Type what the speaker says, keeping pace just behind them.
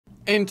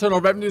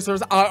Internal Revenue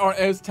Service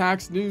IRS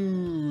tax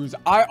news.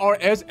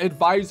 IRS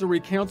Advisory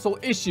Council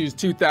issues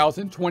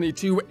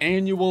 2022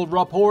 annual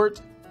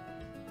report.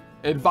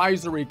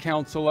 Advisory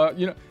Council,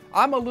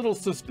 I'm a little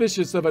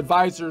suspicious of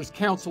advisors,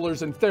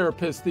 counselors, and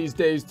therapists these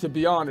days, to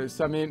be honest.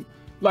 I mean,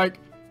 like,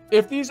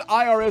 if these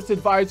IRS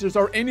advisors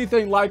are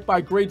anything like my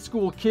grade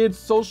school kids'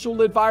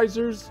 social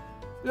advisors,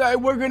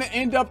 we're gonna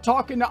end up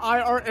talking to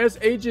IRS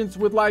agents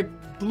with like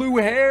blue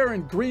hair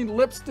and green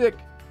lipstick,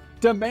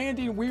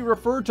 demanding we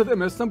refer to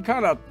them as some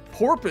kind of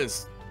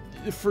porpoise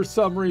for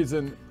some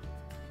reason.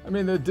 I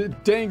mean, the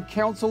dang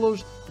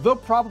counselors, they'll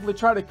probably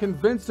try to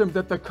convince them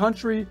that the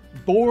country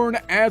born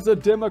as a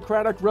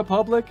democratic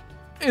republic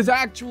is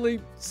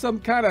actually some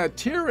kind of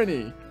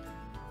tyranny.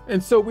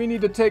 And so we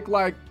need to take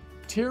like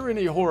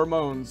tyranny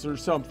hormones or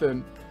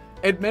something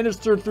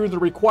administered through the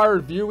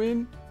required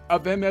viewing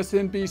of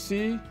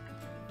MSNBC.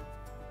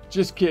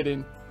 Just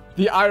kidding.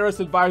 The IRS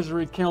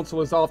Advisory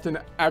Council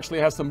actually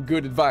has some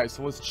good advice,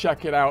 so let's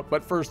check it out.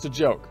 But first, a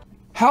joke.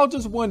 How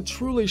does one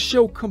truly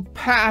show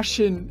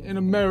compassion in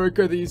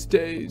America these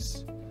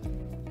days?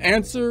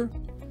 Answer: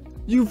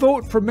 you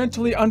vote for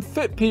mentally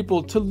unfit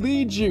people to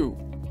lead you.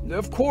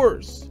 Of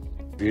course.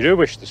 If you do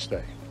wish to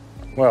stay,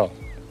 well,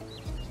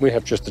 we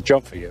have just a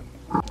job for you.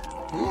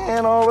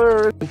 And all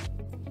there is.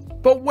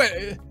 But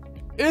wait,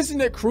 isn't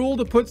it cruel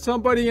to put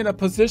somebody in a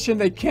position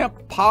they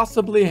can't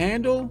possibly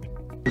handle?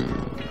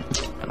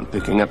 I'm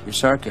picking up your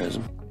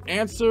sarcasm.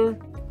 Answer: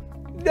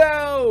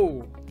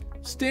 no!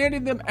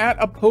 Standing them at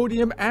a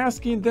podium,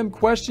 asking them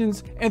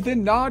questions, and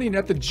then nodding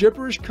at the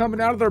gibberish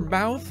coming out of their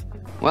mouth?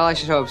 Well, I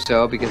should hope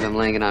so, because I'm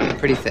laying it on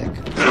pretty thick.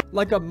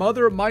 Like a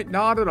mother might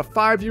nod at a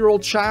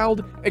 5-year-old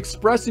child,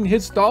 expressing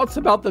his thoughts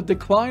about the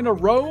decline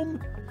of Rome?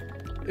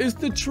 Is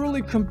the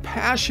truly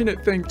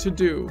compassionate thing to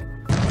do.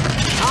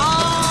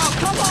 Oh,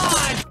 come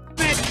on!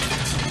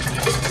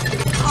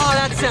 Oh,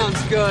 that sounds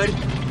good.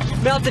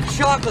 Melted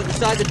chocolate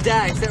inside the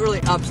dash. That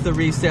really ups the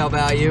resale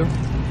value.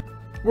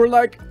 We're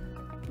like,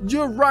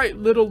 you're right,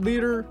 little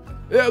leader.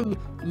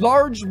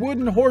 Large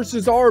wooden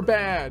horses are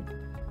bad.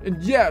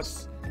 And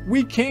yes,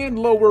 we can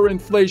lower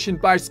inflation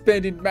by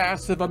spending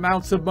massive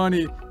amounts of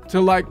money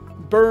to like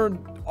burn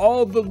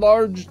all the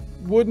large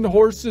wooden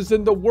horses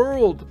in the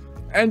world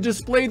and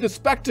display the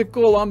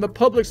spectacle on the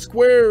public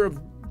square of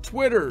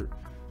Twitter.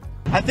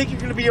 I think you're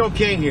gonna be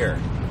okay here.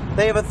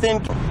 They have a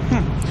thin...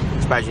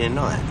 Surprised you didn't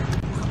know that.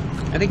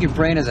 I think your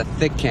brain has a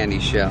thick candy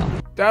shell.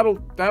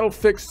 That'll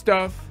fix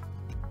stuff.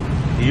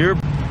 Your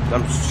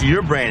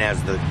brain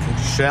has the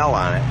shell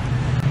on it.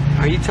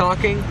 Are you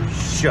talking?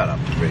 Shut up,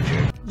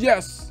 Richard.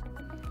 Yes,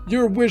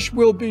 your wish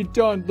will be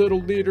done,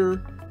 little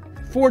leader.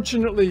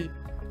 Fortunately,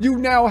 you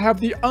now have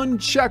the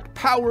unchecked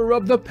power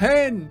of the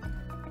pen.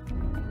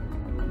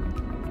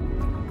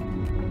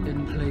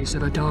 In place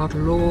of a dark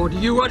lord,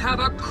 you would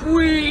have a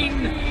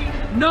queen!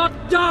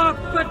 Not dark,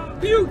 but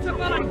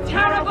beautiful and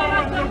terrible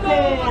as the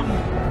dawn!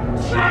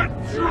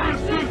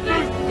 Treacherous as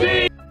the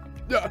sea!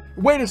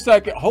 Wait a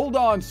second, hold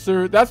on,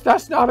 sir.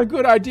 That's not a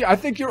good idea. I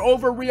think you're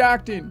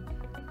overreacting.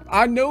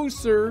 I know,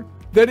 sir,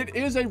 that it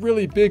is a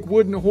really big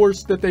wooden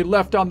horse that they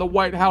left on the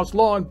White House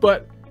lawn,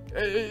 but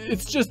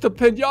it's just a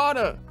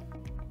piñata.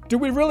 Do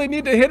we really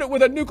need to hit it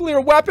with a nuclear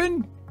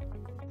weapon?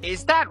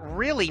 Is that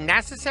really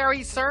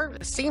necessary, sir?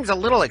 It seems a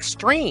little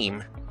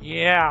extreme.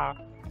 Yeah.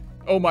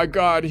 Oh my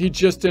God, he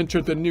just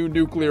entered the new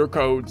nuclear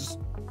codes.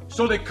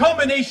 So the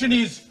combination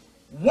is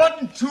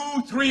 1, 2,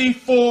 3,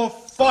 4,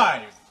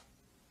 5.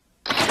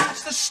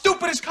 That's the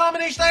stupidest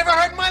combination I ever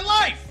heard in my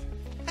life.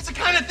 That's the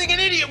kind of thing an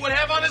idiot would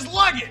have on his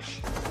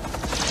luggage.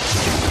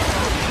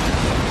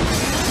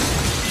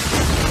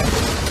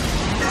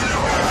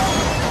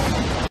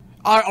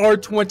 IR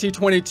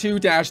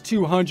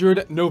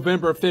 2022-200,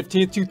 November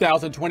 15th,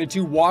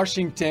 2022,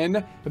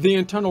 Washington. The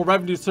Internal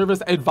Revenue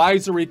Service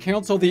Advisory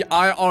Council, the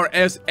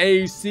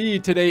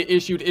IRSAC, today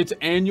issued its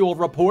annual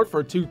report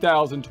for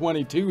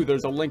 2022.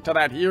 There's a link to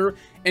that here,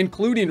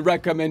 including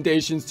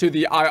recommendations to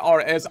the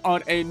IRS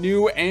on a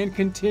new and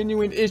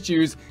continuing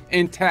issues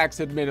in tax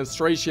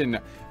administration.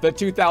 The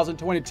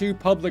 2022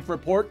 public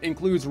report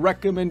includes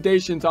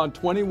recommendations on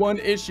 21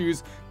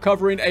 issues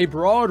covering a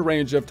broad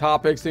range of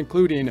topics,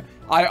 including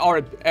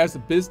IRS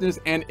business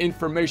and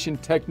information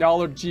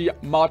technology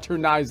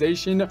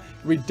modernization,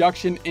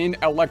 reduction in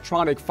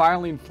electronic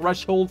filing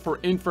threshold for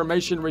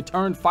information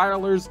return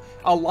filers,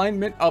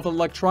 alignment of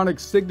electronic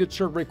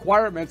signature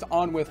requirements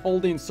on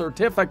withholding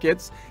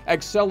certificates,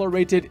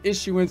 accelerated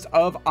issuance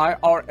of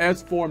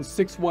IRS Form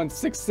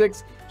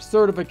 6166,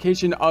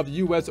 certification of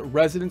U.S.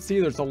 residency.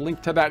 There's a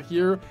link to that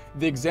here.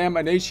 The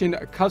Examination,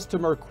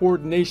 Customer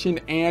Coordination,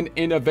 and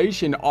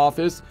Innovation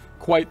Office,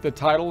 quite the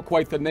title,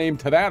 quite the name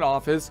to that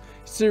office.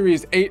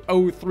 Series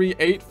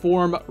 8038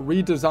 Form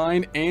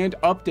Redesign and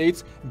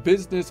Updates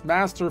Business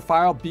Master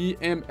File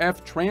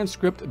BMF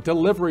Transcript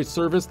Delivery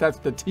Service, that's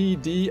the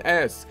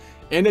TDS.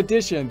 In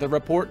addition, the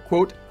report,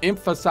 quote,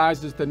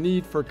 emphasizes the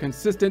need for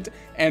consistent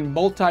and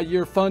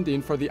multi-year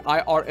funding for the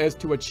IRS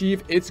to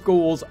achieve its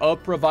goals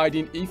of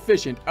providing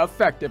efficient,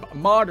 effective,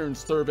 modern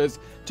service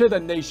to the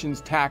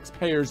nation's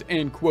taxpayers,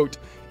 end quote.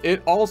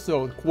 It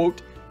also,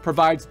 quote,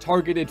 provides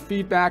targeted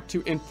feedback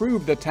to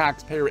improve the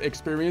taxpayer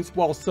experience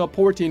while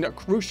supporting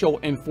crucial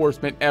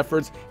enforcement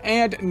efforts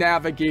and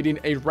navigating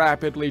a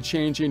rapidly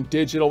changing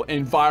digital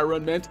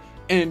environment,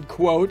 end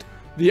quote.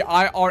 The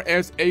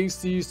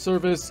IRSAC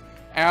service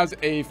as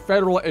a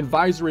federal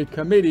advisory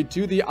committee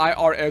to the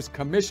IRS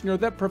commissioner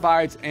that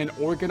provides an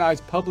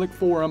organized public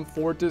forum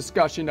for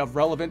discussion of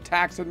relevant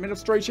tax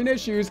administration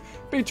issues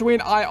between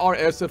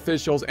IRS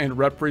officials and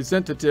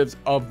representatives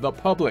of the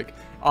public.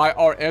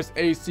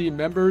 IRSAC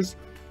members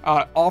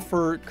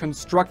offer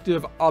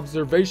constructive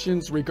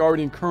observations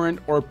regarding current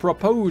or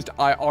proposed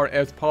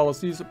IRS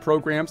policies,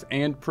 programs,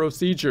 and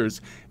procedures.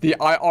 The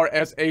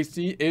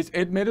IRSAC is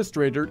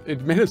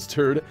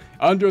administered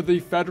under the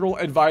Federal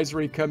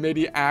Advisory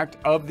Committee Act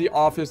of the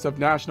Office of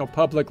National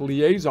Public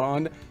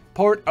Liaison,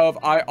 part of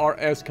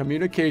IRS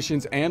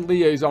Communications and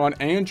Liaison,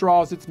 and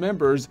draws its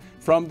members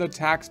from the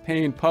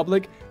tax-paying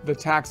public, the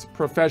tax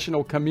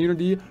professional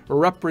community,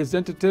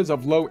 representatives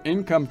of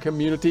low-income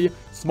community,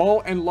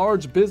 small and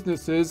large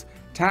businesses,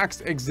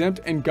 tax-exempt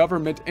and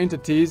government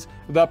entities,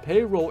 the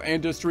payroll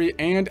industry,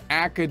 and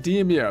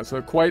academia. So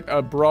quite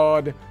a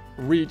broad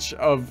reach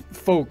of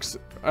folks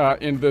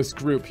in this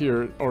group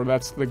here, or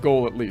that's the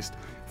goal at least.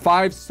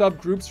 5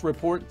 subgroups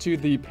report to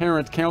the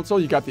parent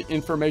council. You got the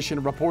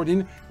information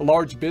reporting,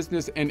 large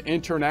business and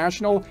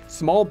international,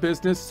 small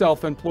business,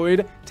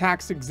 self-employed,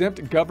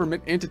 tax-exempt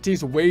government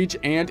entities, wage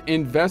and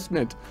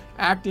investment.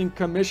 Acting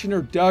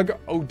Commissioner Doug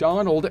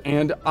O'Donnell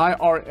and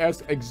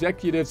IRS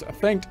executives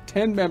thanked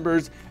 10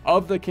 members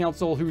of the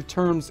council whose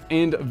terms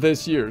end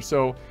this year.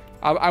 So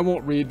I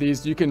won't read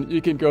these. You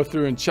can go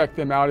through and check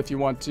them out if you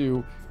want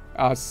to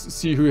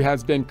see who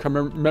has been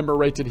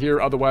commemorated here.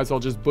 Otherwise, I'll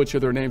just butcher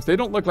their names. They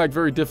don't look like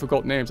very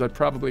difficult names. I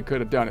probably could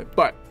have done it,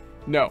 but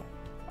no,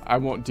 I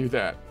won't do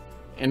that.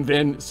 And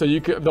then, so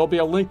there'll be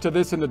a link to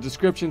this in the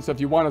description. So if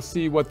you want to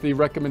see what the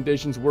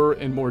recommendations were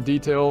in more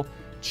detail,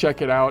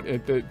 check it out.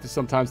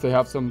 Sometimes they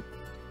have some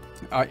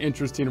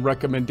interesting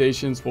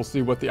recommendations. We'll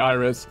see what the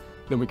IRS,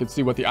 then we can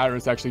see what the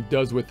IRS actually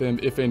does with them,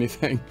 if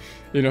anything,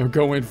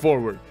 going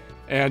forward.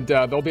 And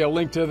there'll be a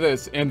link to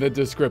this in the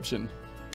description.